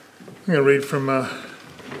I'm going to read from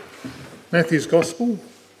Matthew's Gospel,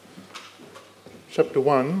 chapter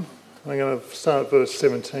 1. I'm going to start at verse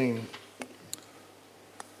 17.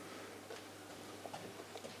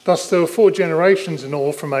 Thus there were 4 generations in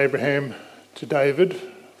all from Abraham to David,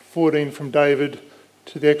 14 from David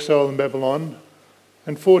to the exile in Babylon,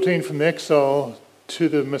 and 14 from the exile to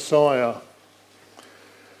the Messiah.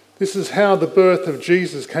 This is how the birth of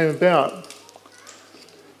Jesus came about.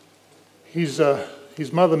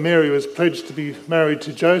 His mother Mary was pledged to be married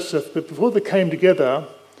to Joseph, but before they came together,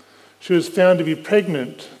 she was found to be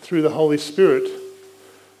pregnant through the Holy Spirit.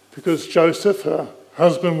 Because Joseph, her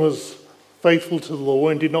husband, was faithful to the law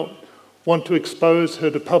and did not want to expose her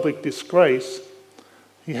to public disgrace,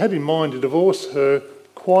 he had in mind to divorce her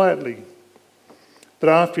quietly. But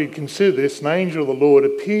after he'd considered this, an angel of the Lord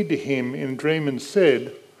appeared to him in a dream and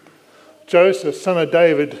said, "Joseph, son of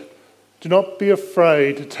David, do not be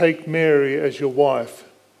afraid to take Mary as your wife,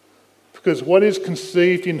 because what is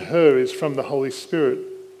conceived in her is from the Holy Spirit.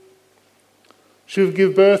 She will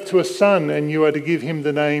give birth to a son, and you are to give him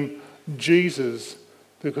the name Jesus,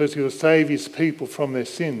 because he will save his people from their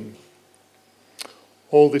sin."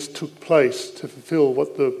 All this took place to fulfill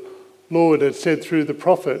what the Lord had said through the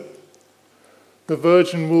prophet. The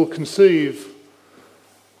virgin will conceive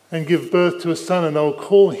and give birth to a son, and they'll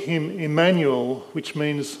call him Emmanuel, which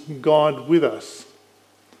means God with us.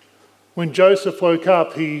 When Joseph woke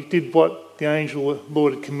up, he did what the angel of the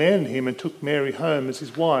Lord had commanded him and took Mary home as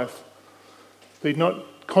his wife. But he did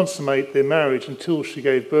not consummate their marriage until she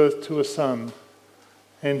gave birth to a son,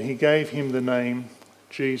 and he gave him the name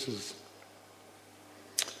Jesus.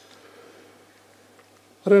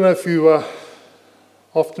 I don't know if you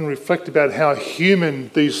often reflect about how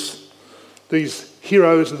human these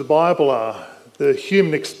heroes of the Bible are. The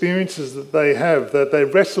human experiences that they have, that they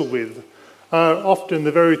wrestle with, are often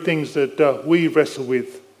the very things that we wrestle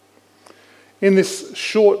with. In this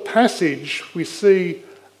short passage, we see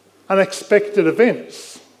unexpected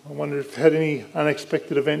events. I wonder if you've had any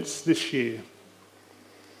unexpected events this year.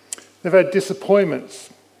 They've had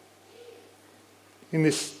disappointments. In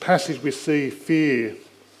this passage, we see fear.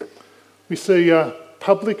 We see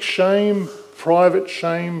public shame, private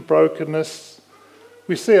shame, brokenness.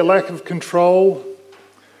 We see a lack of control,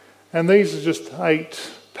 and these are just eight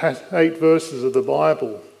verses of the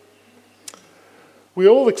Bible. We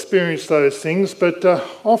all experience those things, but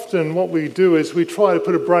often what we do is we try to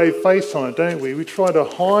put a brave face on it, don't we? We try to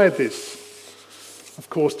hide this. Of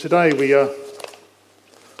course, today we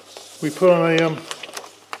put on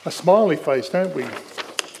a smiley face, don't we?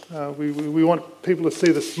 We want people to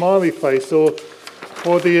see the smiley face or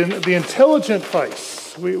the intelligent face.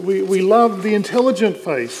 We love the intelligent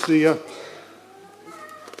face.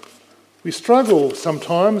 We struggle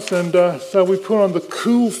sometimes, and so we put on the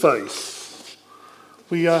cool face.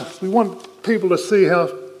 We want people to see how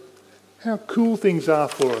cool things are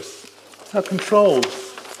for us, how controlled.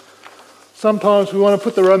 Sometimes we want to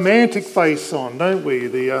put the romantic face on, don't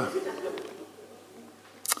we? Of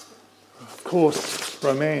course,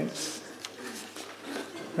 romance.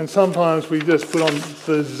 And sometimes we just put on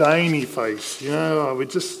the zany face, we're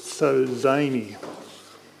just so zany.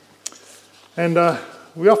 And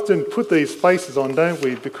we often put these faces on, don't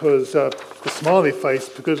we, because the smiley face,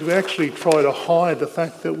 because we actually try to hide the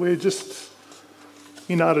fact that we're just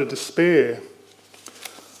in utter despair.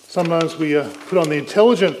 Sometimes we put on the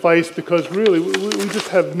intelligent face because really we just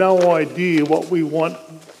have no idea what we want,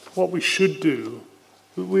 what we should do.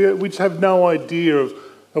 We just have no idea of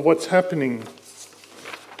what's happening.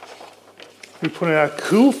 We put on our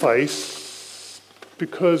cool face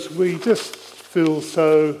because we just feel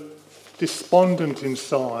so despondent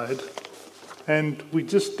inside, and we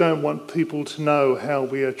just don't want people to know how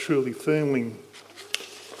we are truly feeling.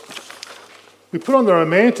 We put on the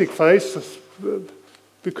romantic face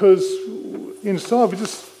because inside we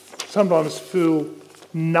just sometimes feel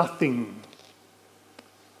nothing.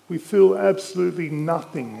 We feel absolutely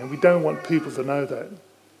nothing, and we don't want people to know that.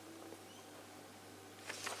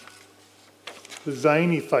 The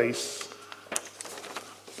zany face,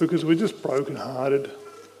 because we're just broken-hearted.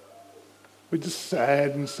 We're just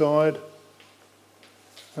sad inside,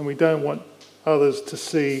 and we don't want others to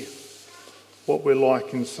see what we're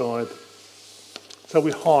like inside. So we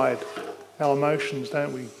hide our emotions,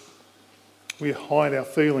 don't we? We hide our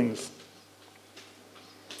feelings.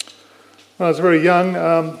 When I was very young,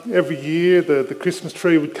 every year the Christmas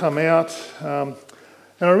tree would come out, and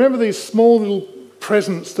I remember these small little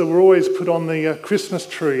presents that were always put on the Christmas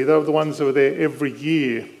tree. They were the ones that were there every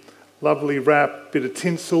year. Lovely wrap, bit of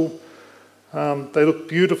tinsel. They looked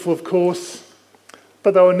beautiful, of course,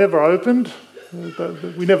 but they were never opened.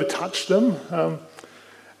 We never touched them.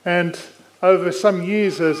 And over some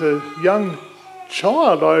years as a young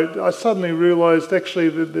child, I suddenly realised actually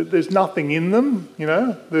that there's nothing in them,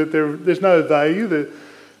 there's no value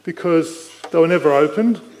because they were never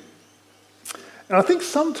opened. And I think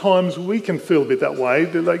sometimes we can feel a bit that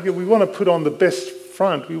way. Like we want to put on the best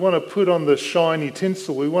front, we want to put on the shiny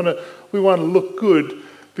tinsel, we want to look good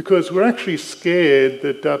because we're actually scared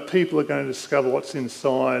that people are going to discover what's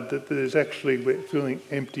inside, that we're feeling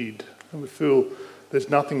emptied and we feel there's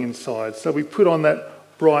nothing inside. So we put on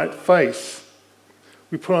that bright face.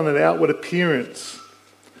 We put on that outward appearance.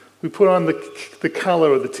 We put on the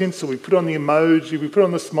colour of the tinsel. We put on the emoji. We put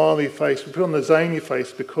on the smiley face. We put on the zany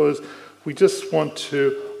face because we just want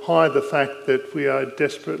to hide the fact that we are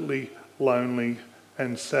desperately lonely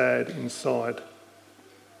and sad inside.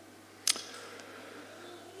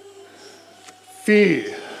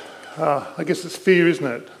 Fear. I guess it's fear, isn't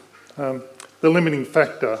it? The limiting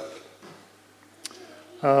factor.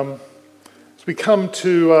 As we come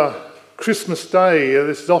to Christmas Day,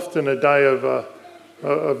 this is often a day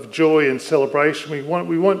of joy and celebration.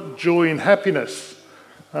 We want joy and happiness.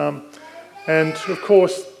 And of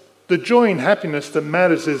course, the joy and happiness that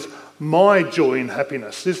matters is my joy and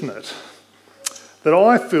happiness, isn't it? That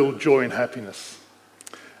I feel joy and happiness.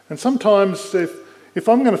 And sometimes if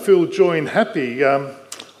I'm going to feel joy and happy,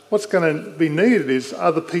 what's going to be needed is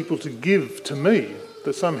other people to give to me.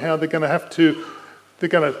 That somehow they're going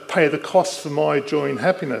to pay the cost for my joy and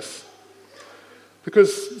happiness.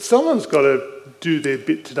 Because someone's got to do their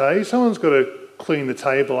bit today. Someone's got to clean the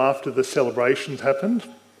table after the celebrations happened.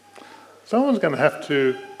 Someone's going to have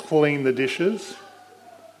to clean the dishes.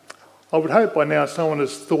 I would hope by now someone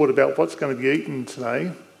has thought about what's going to be eaten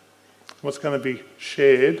today, what's going to be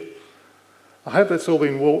shared. I hope that's all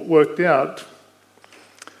been worked out.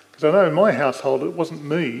 Because I know in my household it wasn't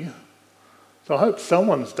me. So I hope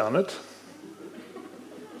someone's done it.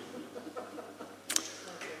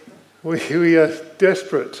 We are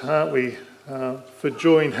desperate, aren't we, for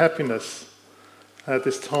joy and happiness at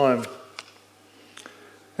this time.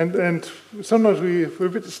 And sometimes we're a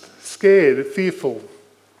bit scared, fearful.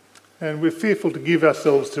 And we're fearful to give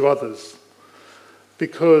ourselves to others.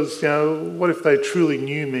 Because, what if they truly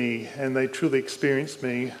knew me and they truly experienced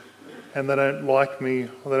me and they don't like me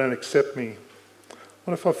or they don't accept me?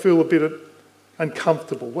 What if I feel a bit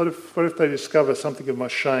uncomfortable? What if they discover something of my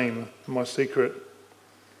shame, my secret?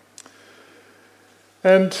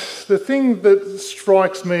 And the thing that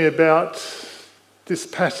strikes me about this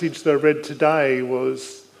passage that I read today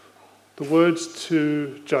was the words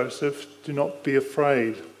to Joseph, "Do not be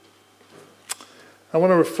afraid." I want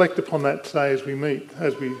to reflect upon that today as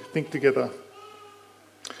we think together.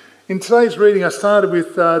 In today's reading, I started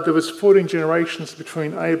with there was 14 generations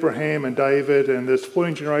between Abraham and David, and there's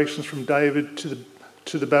 14 generations from David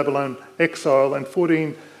to the Babylon exile, and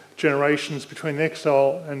 14 generations between the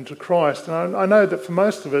exile and to Christ. And I know that for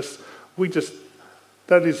most of us,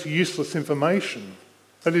 that is useless information.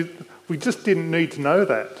 We just didn't need to know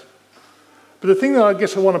that. But the thing that I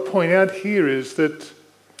guess I want to point out here is that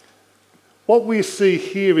what we see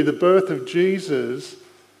here in the birth of Jesus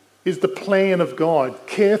is the plan of God,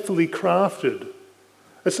 carefully crafted.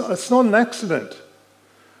 It's not an accident.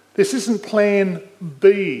 This isn't plan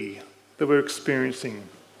B that we're experiencing.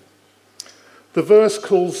 The verse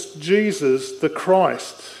calls Jesus the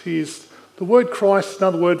Christ. The word Christ is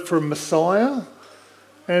another word for Messiah.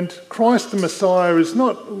 And Christ the Messiah is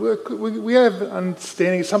not, we have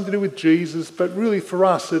understanding, it's something to do with Jesus, but really for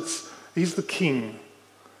us, he's the King.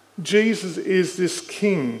 Jesus is this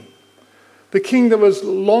King. The King that was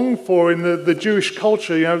longed for in the Jewish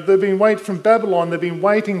culture. They've been waiting from Babylon, they've been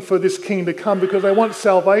waiting for this King to come because they want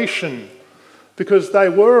salvation. Because they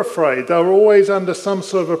were afraid. They were always under some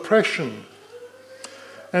sort of oppression.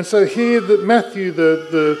 And so here that Matthew,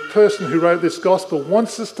 the person who wrote this gospel,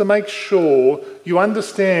 wants us to make sure you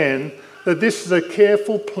understand that this is a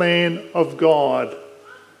careful plan of God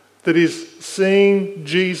that is seeing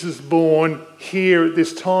Jesus born here at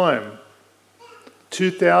this time,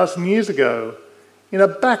 2,000 years ago, in a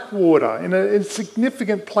backwater, in a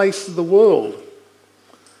insignificant place of the world.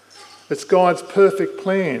 It's God's perfect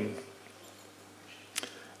plan.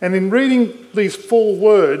 And in reading these 4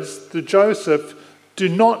 words to Joseph, "Do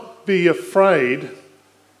not be afraid,"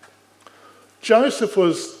 Joseph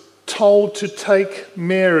was told to take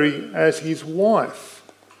Mary as his wife.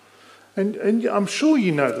 And I'm sure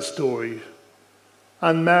you know the story.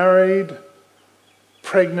 Unmarried,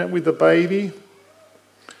 pregnant with a baby.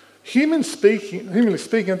 Humanly speaking,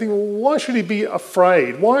 I think, well, why should he be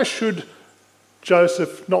afraid? Why should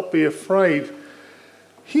Joseph not be afraid?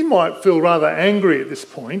 He might feel rather angry at this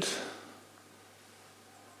point.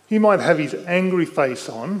 He might have his angry face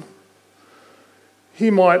on.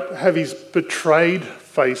 He might have his betrayed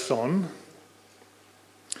face on.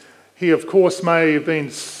 He, of course, may have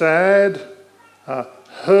been sad,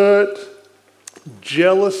 hurt,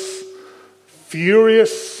 jealous,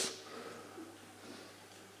 furious.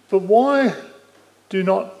 But why do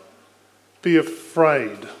not be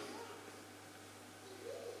afraid?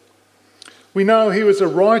 We know he was a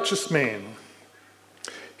righteous man.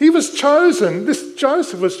 He was chosen, this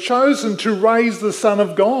Joseph was chosen to raise the Son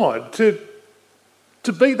of God, to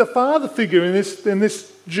be the father figure in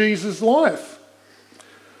this Jesus' life.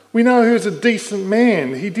 We know he was a decent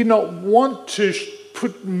man. He did not want to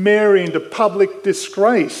put Mary into public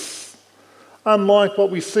disgrace, unlike what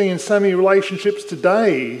we see in so many relationships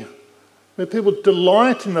today, where people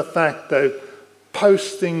delight in the fact they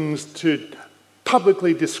post things to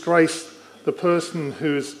publicly disgrace the person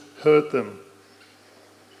who's hurt them.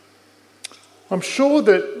 I'm sure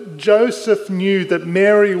that Joseph knew that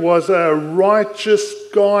Mary was a righteous,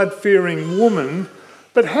 God-fearing woman,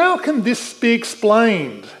 but how can this be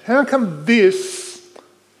explained? How can this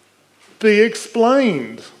be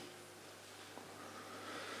explained?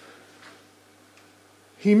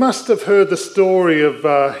 He must have heard the story of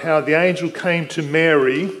how the angel came to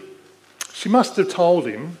Mary. She must have told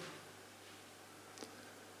him.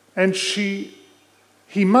 And he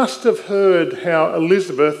must have heard how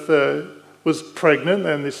Elizabeth was pregnant,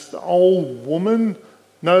 and this old woman,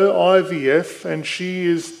 no IVF, and she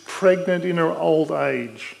is pregnant in her old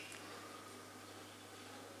age.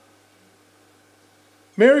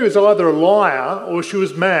 Mary was either a liar, or she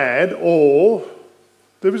was mad, or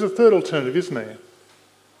there was a third alternative, isn't there?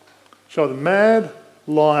 She was either mad,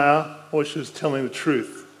 liar, or she was telling the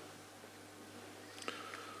truth.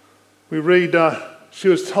 We read, she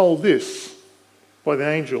was told this by the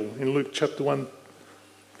angel in Luke chapter 1,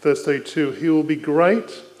 verse 32. He will be great,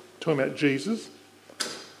 talking about Jesus,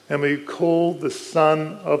 and be called the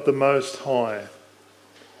Son of the Most High.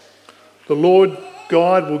 The Lord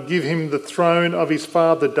God will give him the throne of his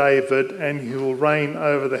father David, and he will reign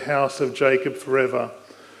over the house of Jacob forever.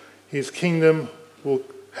 His kingdom will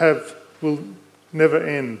never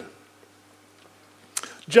end.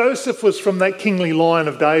 Joseph was from that kingly line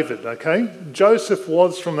of David, okay? Joseph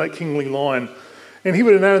was from that kingly line, and he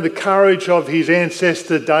would have known the courage of his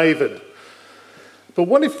ancestor David. But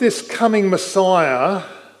what if this coming Messiah,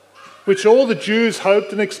 which all the Jews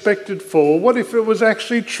hoped and expected for, what if it was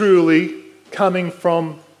actually truly coming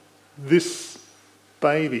from this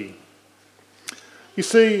baby? You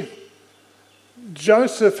see,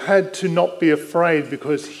 Joseph had to not be afraid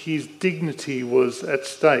because his dignity was at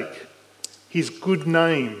stake. His good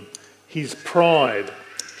name, his pride,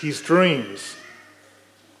 his dreams.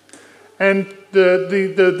 And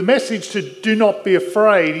the message to do not be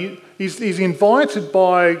afraid, he's invited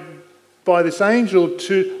by this angel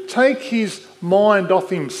to take his mind off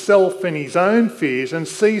himself and his own fears and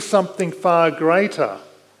see something far greater.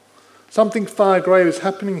 Something far greater is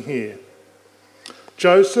happening here.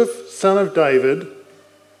 Joseph, son of David,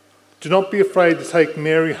 do not be afraid to take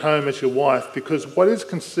Mary home as your wife, because what is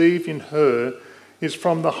conceived in her is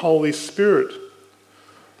from the Holy Spirit.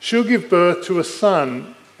 She'll give birth to a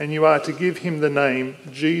son, and you are to give him the name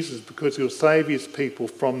Jesus, because he'll save his people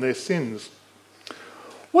from their sins.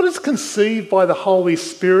 What does conceived by the Holy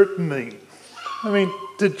Spirit mean? I mean,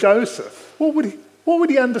 to Joseph, what would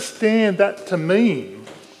he understand that to mean?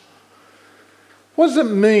 What does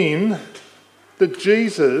it mean that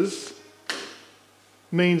Jesus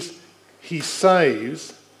means he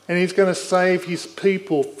saves, and he's going to save his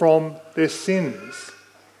people from their sins?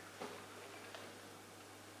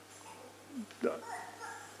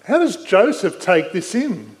 How does Joseph take this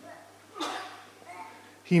in?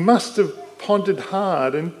 He must have pondered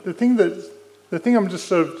hard, and the thing I'm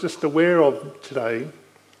just aware of today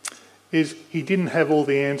is he didn't have all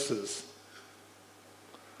the answers.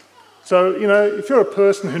 So, if you're a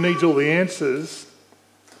person who needs all the answers,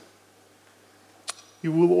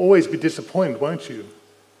 you will always be disappointed, won't you?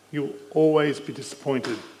 You'll always be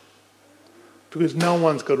disappointed because no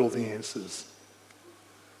one's got all the answers.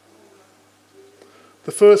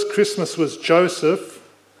 The first Christmas was Joseph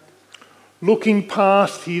looking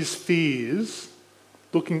past his fears,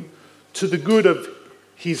 looking to the good of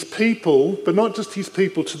his people, but not just his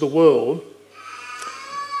people, to the world.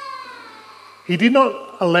 He did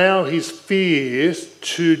not allow his fears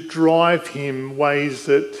to drive him ways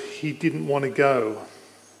that he didn't want to go.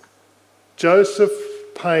 Joseph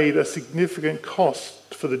paid a significant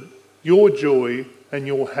cost for your joy and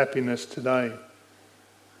your happiness today.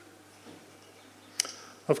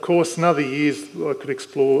 Of course, in other years I could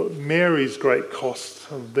explore Mary's great cost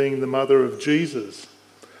of being the mother of Jesus.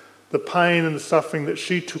 the pain and the suffering that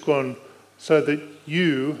she took on so that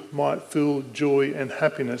you might feel joy and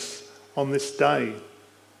happiness on this day.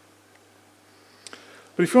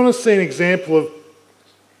 But if you want to see an example of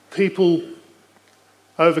people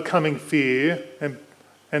overcoming fear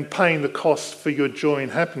and paying the cost for your joy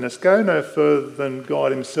and happiness, go no further than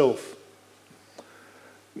God himself.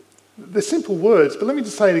 They're simple words, but let me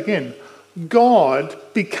just say it again. God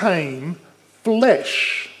became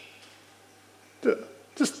flesh.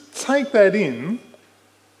 Just take that in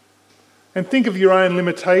and think of your own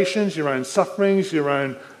limitations, your own sufferings, your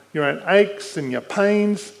own aches and your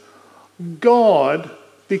pains. God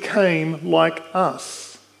became like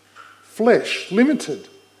us, flesh, limited.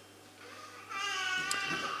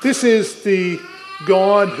 This is the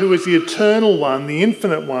God who is the eternal one, the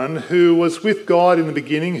infinite one, who was with God in the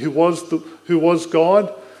beginning, who was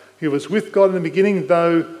God. He was with God in the beginning,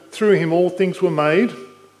 though through him all things were made,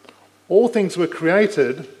 all things were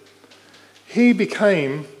created. He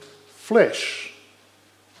became flesh.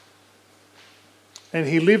 And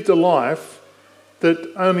he lived a life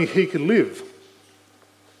that only he could live.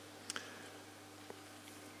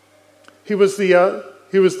 He was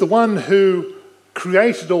the one who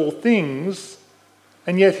created all things,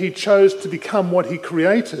 and yet he chose to become what he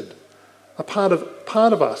created, a part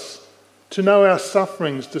of us, to know our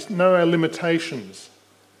sufferings, to know our limitations.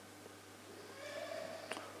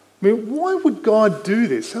 I mean, why would God do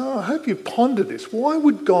this? Oh, I hope you ponder this. Why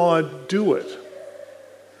would God do it?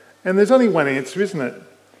 And there's only one answer, isn't it?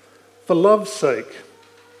 For love's sake.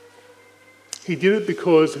 He did it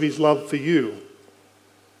because of his love for you.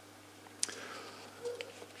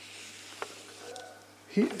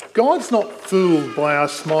 God's not fooled by our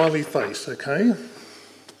smiley face, okay?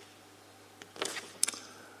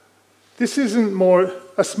 This isn't more...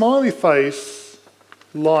 A smiley face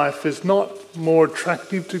life is not more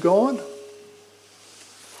attractive to God.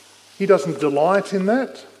 He doesn't delight in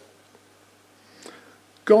that.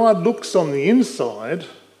 God looks on the inside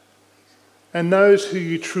and knows who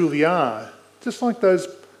you truly are. Just like those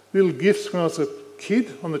little gifts when I was a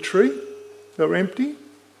kid on the tree that were empty.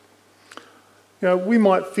 You know, we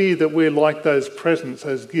might fear that we're like those presents,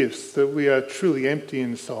 those gifts, that we are truly empty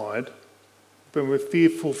inside, but we're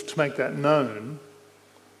fearful to make that known.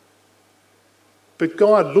 But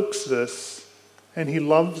God looks at us and he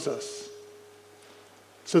loves us.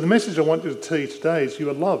 So the message I want to tell you today is you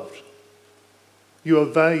are loved. You are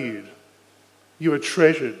valued. You are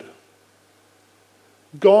treasured.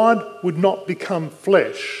 God would not become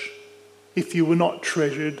flesh if you were not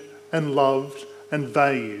treasured and loved and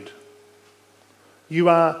valued. You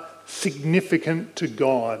are significant to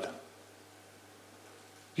God.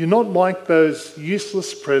 You're not like those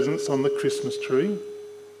useless presents on the Christmas tree.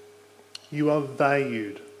 You are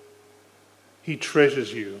valued. He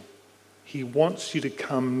treasures you. He wants you to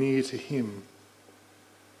come near to him.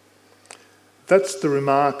 That's the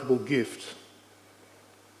remarkable gift.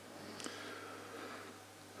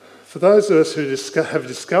 For those of us who have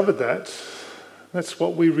discovered that, that's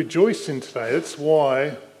what we rejoice in today. That's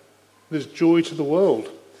why there's joy to the world.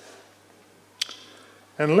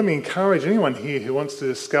 And let me encourage anyone here who wants to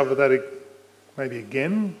discover that maybe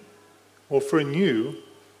again or for a new,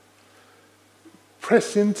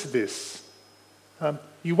 press into this.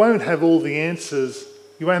 You won't have all the answers.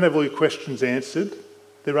 You won't have all your questions answered.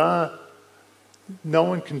 No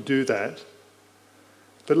one can do that.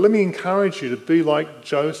 But let me encourage you to be like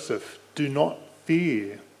Joseph. Do not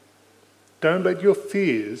fear. Don't let your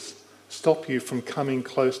fears stop you from coming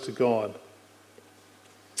close to God.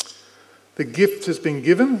 The gift has been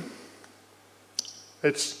given.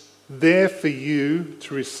 It's there for you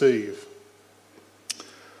to receive.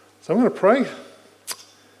 So I'm going to pray.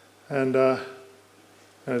 And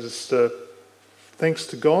just thanks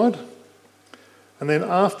to God. And then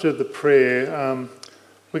after the prayer,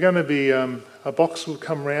 we're going to be... a box will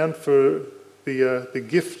come round for the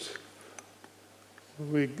gift.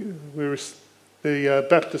 The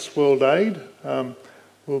Baptist World Aid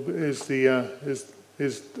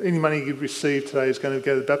is any money you receive today is going to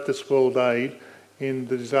go to Baptist World Aid in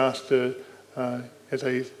the disaster as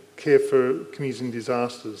they care for communities in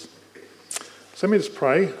disasters. So let me just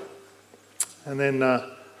pray, and then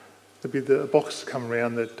there'll be the box come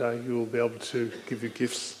around that you will be able to give your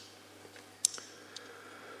gifts.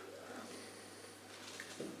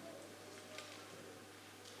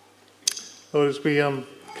 Lord, as we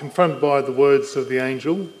confronted by the words of the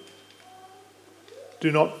angel,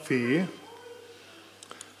 do not fear.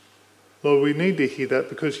 Lord, we need to hear that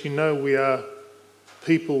because you know we are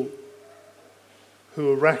people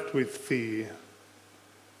who are racked with fear.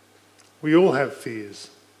 We all have fears.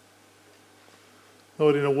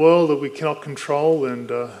 Lord, in a world that we cannot control and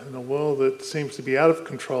in a world that seems to be out of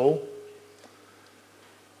control,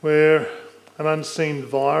 where an unseen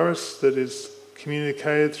virus that is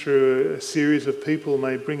communicated through a series of people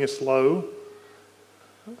may bring us low,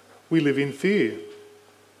 we live in fear.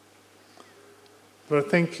 But I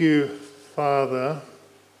thank you, Father,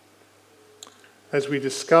 as we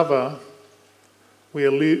discover we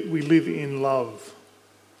live in love.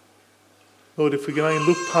 Lord, if we can only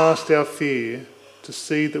look past our fear to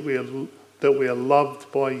see that we are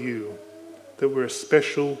loved by you, that we're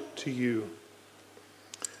special to you.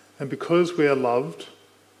 And because we are loved,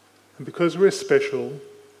 and because we're special,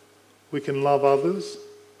 we can love others,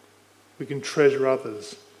 we can treasure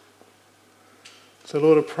others. So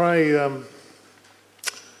Lord, I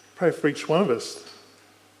pray for each one of us,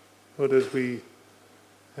 Lord, as we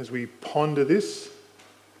ponder this,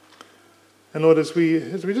 and Lord, as we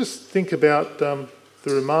just think about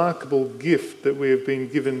the remarkable gift that we have been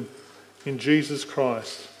given in Jesus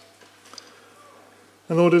Christ.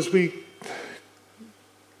 And Lord, as we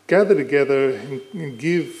gather together and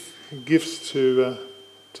give gifts to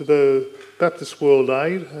the Baptist World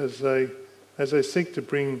Aid as they seek to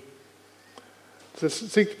bring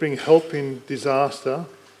help in disaster,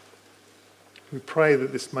 we pray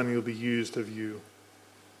that this money will be used of you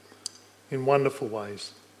in wonderful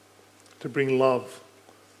ways, to bring love,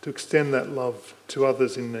 to extend that love to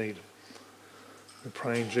others in need. We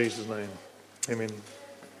pray in Jesus' name. Amen.